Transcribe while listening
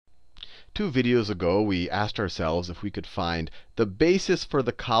2 videos ago, we asked ourselves if we could find the basis for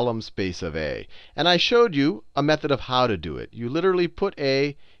the column space of A. And I showed you a method of how to do it. You literally put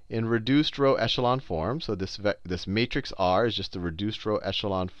A in reduced row echelon form. So this matrix R is just the reduced row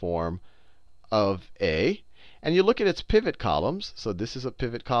echelon form of A. And you look at its pivot columns. So this is a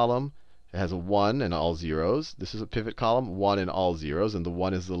pivot column. It has a 1 and all zeros. This is a pivot column, 1 and all zeros. And the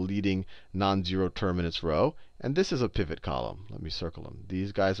 1 is the leading non-zero term in its row. And this is a pivot column. Let me circle them.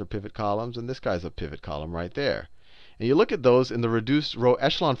 These guys are pivot columns, and this guy's a pivot column right there. And you look at those in the reduced row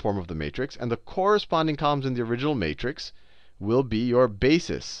echelon form of the matrix, and the corresponding columns in the original matrix will be your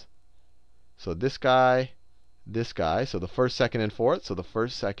basis. So this guy, so the first, second, and fourth. So the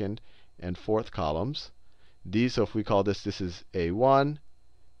first, second, and fourth columns. These, so if we call this is A1,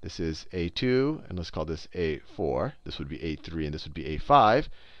 this is A2, and let's call this A4. This would be A3, and this would be A5.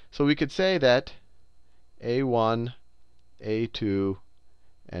 So we could say that A1, A2,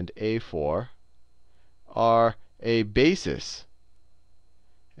 and A4 are a basis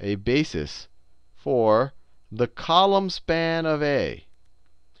for the column span of A.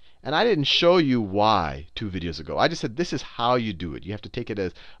 And I didn't show you why 2 videos ago. I just said this is how you do it. You have to take it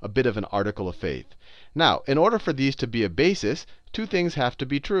as a bit of an article of faith. Now, in order for these to be a basis, 2 things have to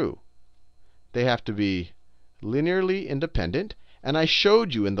be true. They have to be linearly independent. And I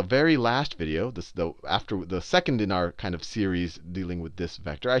showed you in the very last video, after the second in our kind of series dealing with this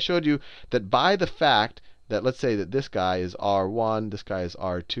vector, I showed you that by the fact that, let's say that this guy is R1, this guy is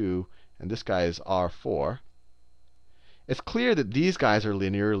R2, and this guy is R4, it's clear that these guys are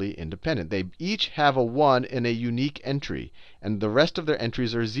linearly independent. They each have a 1 in a unique entry, and the rest of their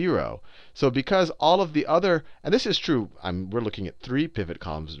entries are 0. So because all of the other, and this is true, we're looking at 3 pivot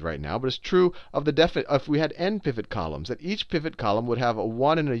columns right now, but it's true of if we had n pivot columns, that each pivot column would have a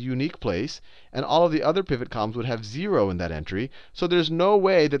 1 in a unique place, and all of the other pivot columns would have 0 in that entry. So there's no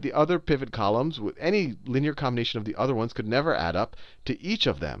way that the other pivot columns, with any linear combination of the other ones, could never add up to each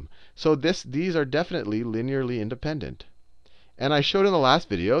of them. So these are definitely linearly independent. And I showed in the last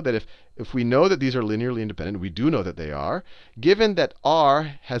video that if we know that these are linearly independent, we do know that they are, given that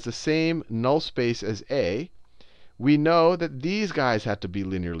R has the same null space as A, we know that these guys have to be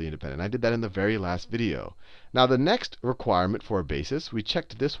linearly independent. I did that in the very last video. Now the next requirement for a basis, we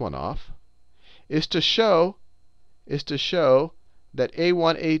checked this one off, is to show that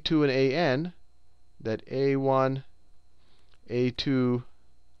A1, A2, and AN, that A1, A2,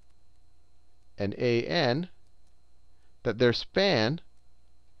 and AN, that their span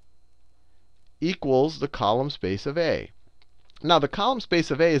equals the column space of A. Now, the column space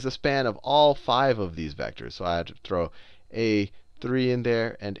of A is the span of all 5 of these vectors. So I have to throw A3 in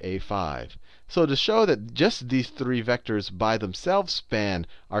there and A5. So to show that just these 3 vectors by themselves span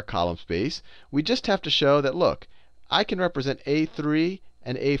our column space, we just have to show that, look, I can represent A3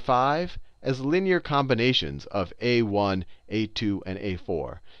 and A5 as linear combinations of A1, A2, and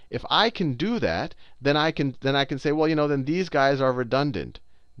A4. If I can do that, then I can say, well, then these guys are redundant.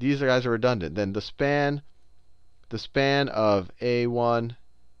 These guys are redundant. Then the span of A1,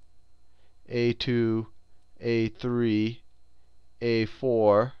 A2, A3,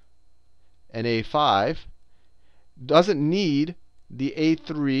 A4, and A5 doesn't need the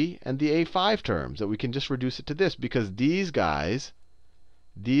A3 and the A5 terms. That we can just reduce it to this, because these guys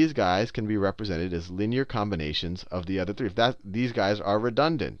can be represented as linear combinations of the other 3. These guys are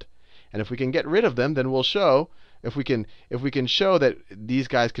redundant. And if we can get rid of them, then we'll show, if we can show that these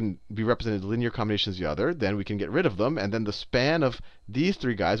guys can be represented as linear combinations of the other, then we can get rid of them. And then the span of these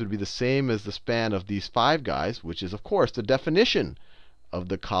 3 guys would be the same as the span of these 5 guys, which is, of course, the definition of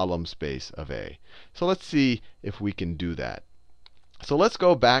the column space of A. So let's see if we can do that. So let's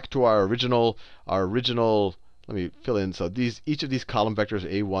go back to our original. Let me fill in. So each of these column vectors,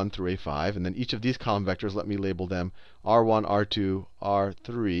 A1 through A5, and then each of these column vectors, let me label them R1, R2,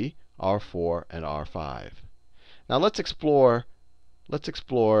 R3, R4, and R5. Now let's explore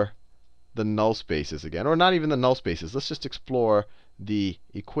the null spaces again, or not even the null spaces. Let's just explore the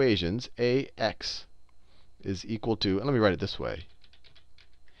equations. AX is equal to, and let me write it this way.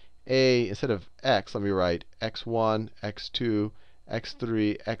 Instead of x, let me write x1, x2,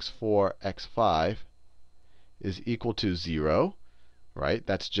 x3, x4, x5 is equal to 0, right?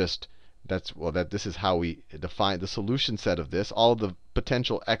 This is how we define the solution set of this. All of the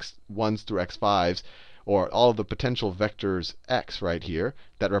potential x1s through x5s, or all of the potential vectors x right here,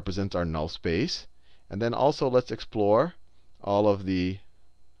 that represents our null space. And then also let's explore all of the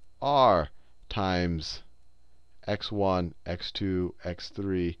r times x1, x2,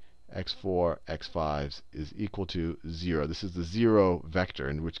 x3, x4, x5s is equal to 0. This is the 0 vector,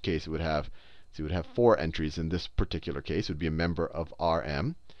 in which case it would have 4 entries in this particular case. It would be a member of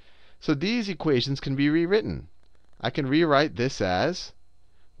Rm. So these equations can be rewritten. I can rewrite this as,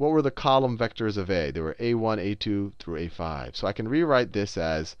 what were the column vectors of A? They were A1, A2 through A5. So I can rewrite this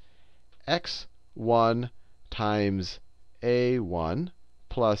as x1 times A1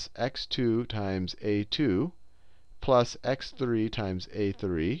 plus x2 times A2 plus x3 times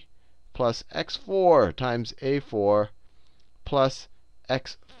A3 plus x4 times A4 plus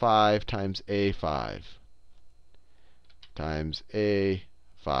x5 times A5 times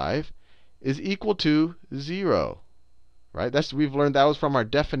A5 is equal to 0. Right? We've learned that was from our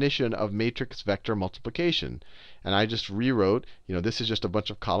definition of matrix vector multiplication. And I just rewrote, this is just a bunch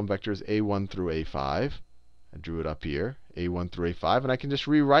of column vectors A1 through A5. I drew it up here, A1 through A5. And I can just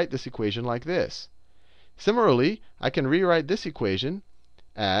rewrite this equation like this. Similarly, I can rewrite this equation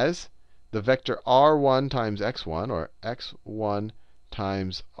as the vector r1 times x1, or x1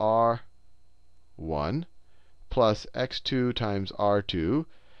 times r1, plus x2 times r2,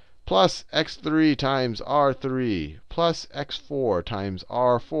 plus x3 times r3, plus x4 times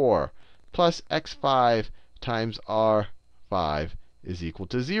r4, plus x5 times r5 is equal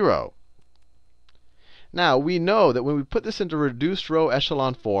to 0. Now, we know that when we put this into reduced row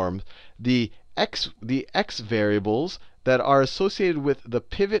echelon form, the x variables that are associated with the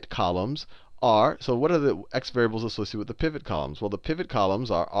pivot columns are, so what are the x variables associated with the pivot columns? Well, the pivot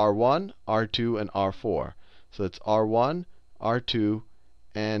columns are r1, r2, and r4. So it's r1, r2,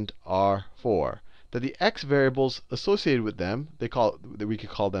 and r4. That the x variables associated with them, we could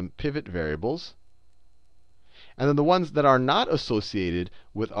call them pivot variables. And then the ones that are not associated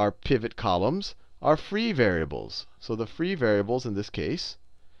with our pivot columns are free variables. So the free variables in this case,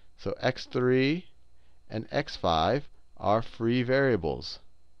 so x3 and x5 are free variables.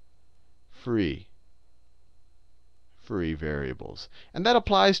 Free variables. And that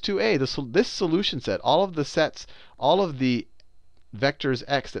applies to A. This solution set, all of the vectors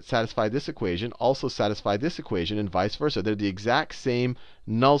x that satisfy this equation also satisfy this equation, and vice versa. They're the exact same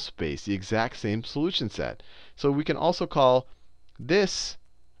null space, the exact same solution set. So we can also call this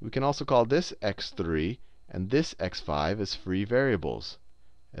x3 and this x5 as free variables.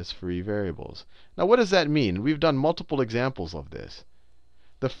 Now, what does that mean? We've done multiple examples of this.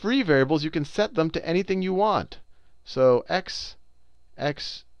 The free variables, you can set them to anything you want. So x3,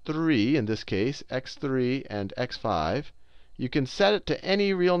 in this case, x3 and x5, you can set it to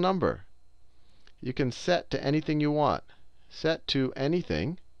any real number. You can set to anything you want. Set to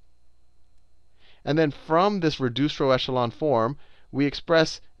anything. And then from this reduced row echelon form, we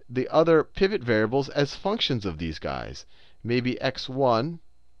express the other pivot variables as functions of these guys. Maybe x1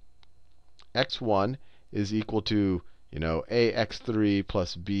 is equal to, ax3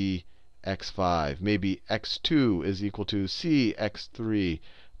 plus bx5. Maybe x2 is equal to cx3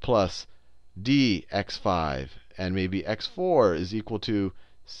 plus dx5. And maybe x4 is equal to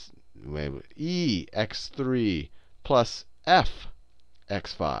ex3 plus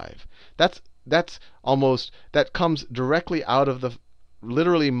fx5. That comes directly out of the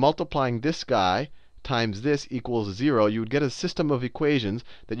literally multiplying this guy times this equals 0. You would get a system of equations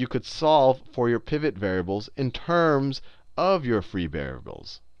that you could solve for your pivot variables in terms of your free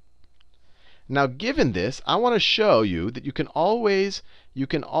variables. Now, given this, I want to show you that you can always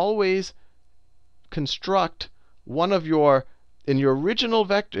construct one of your, in your original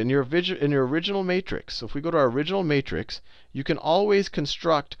vector, in your original matrix. So if we go to our original matrix, you can always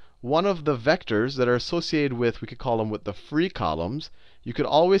construct one of the vectors that are associated with, we could call them with the free columns. You could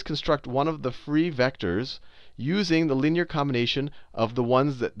always construct one of the free vectors using the linear combination of the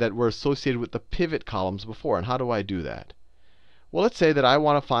ones that were associated with the pivot columns before. And how do I do that? Well, let's say that I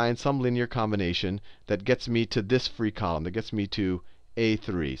want to find some linear combination that gets me to this free column, that gets me to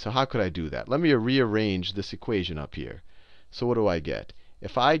A3. So how could I do that? Let me rearrange this equation up here. So what do I get?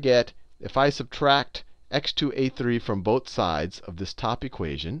 If I subtract x2, a3 from both sides of this top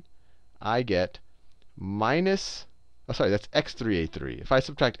equation, I get minus, that's x3, a3. If I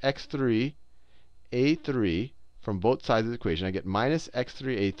subtract x3, a3 from both sides of the equation, I get minus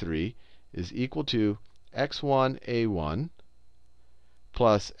x3, a3 is equal to x1, a1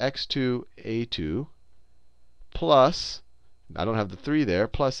 plus x2, a2 plus, I don't have the 3 there,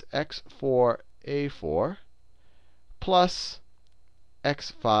 plus x4, a4 plus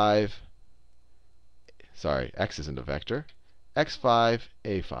x5, sorry, x isn't a vector, x5,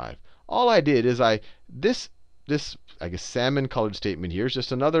 a5. All I did is this I guess salmon-colored statement here is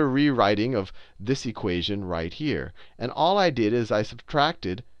just another rewriting of this equation right here. And all I did is I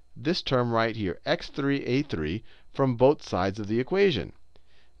subtracted this term right here, x3, a3, from both sides of the equation.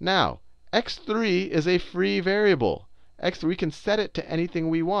 Now, x3 is a free variable. We can set it to anything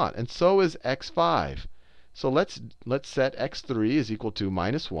we want, and so is x5. So let's set x3 is equal to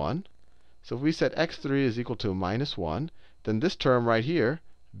minus 1. So if we set x3 is equal to minus 1, then this term right here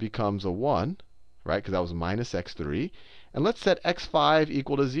becomes a 1, right? Because that was minus x3. And let's set x5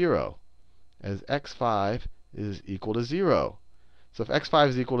 equal to 0, as x5 is equal to 0. So if x5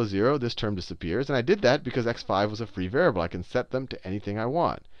 is equal to 0, this term disappears. And I did that because x5 was a free variable. I can set them to anything I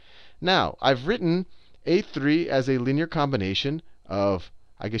want. Now, I've written A3 as a linear combination of,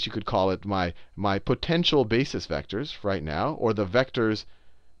 I guess you could call it my potential basis vectors right now, or the vectors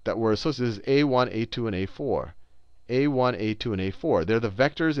that were associated as A1, A2, and A4. A1, A2, and A4. They're the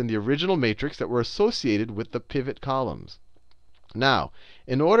vectors in the original matrix that were associated with the pivot columns. Now,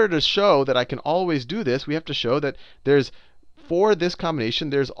 in order to show that I can always do this, we have to show that for this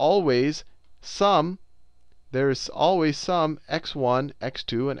combination, there's always some x1,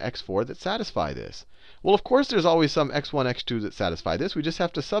 x2, and x4 that satisfy this. Well, of course, there's always some x1, x2 that satisfy this. We just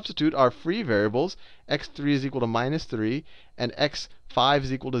have to substitute our free variables, x3 is equal to minus 3, and x5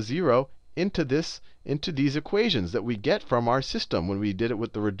 is equal to 0, into these equations that we get from our system when we did it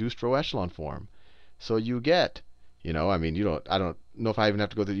with the reduced row echelon form. So you get, I don't know if I even have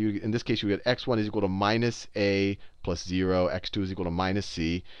to go through. In this case, you get x1 is equal to minus a plus 0, x2 is equal to minus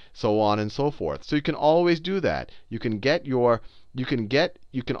c, so on and so forth. So you can always do that. You can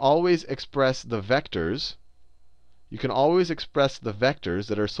always express the vectors. You can always express the vectors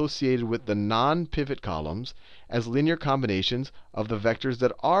that are associated with the non-pivot columns as linear combinations of the vectors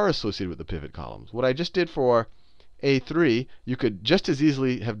that are associated with the pivot columns. What I just did for A3, you could just as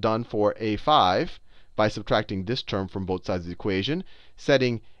easily have done for A5 by subtracting this term from both sides of the equation,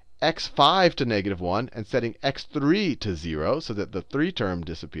 setting x5 to -1 and setting x3 to 0 so that the 3 term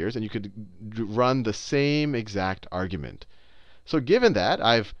disappears, and you could run the same exact argument. So given that,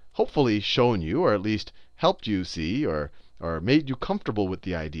 I've hopefully shown you, or at least helped you see, or made you comfortable with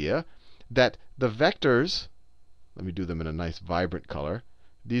the idea that the vectors, let me do them in a nice vibrant color,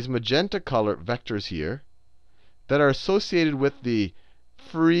 these magenta color vectors here that are associated with the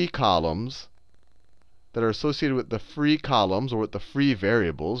free columns, or with the free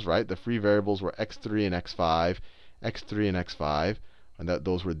variables, right? The free variables were x3 and x5, x3 and x5, and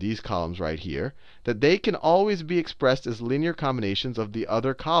those were these columns right here, that they can always be expressed as linear combinations of the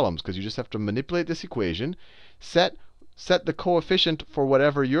other columns, because you just have to manipulate this equation, set the coefficient for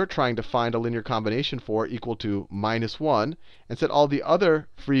whatever you're trying to find a linear combination for equal to -1, and set all the other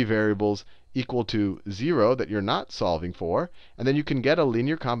free variables equal to 0 that you're not solving for, and then you can get a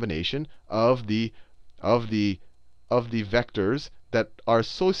linear combination of the vectors that are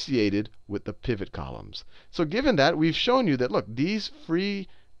associated with the pivot columns. So given that, we've shown you that, look, these free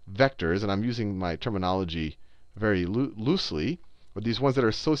vectors, and I'm using my terminology very loosely, but these ones that are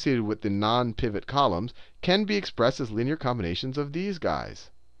associated with the non-pivot columns, can be expressed as linear combinations of these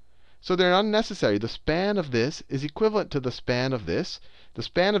guys. So they're unnecessary. The span of this is equivalent to the span of this. The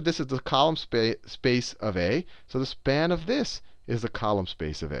span of this is the column space of A. So the span of this is the column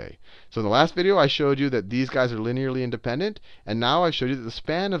space of A. So in the last video, I showed you that these guys are linearly independent. And now I've showed you that the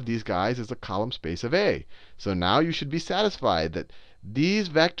span of these guys is the column space of A. So now you should be satisfied that these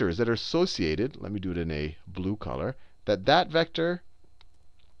vectors that are associated, let me do it in a blue color, that vector,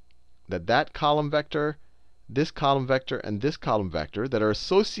 that column vector, this column vector, and this column vector that are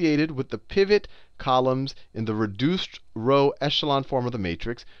associated with the pivot columns in the reduced row echelon form of the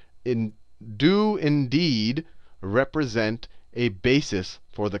matrix do indeed represent a basis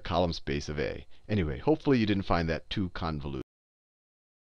for the column space of A. Anyway, hopefully you didn't find that too convoluted.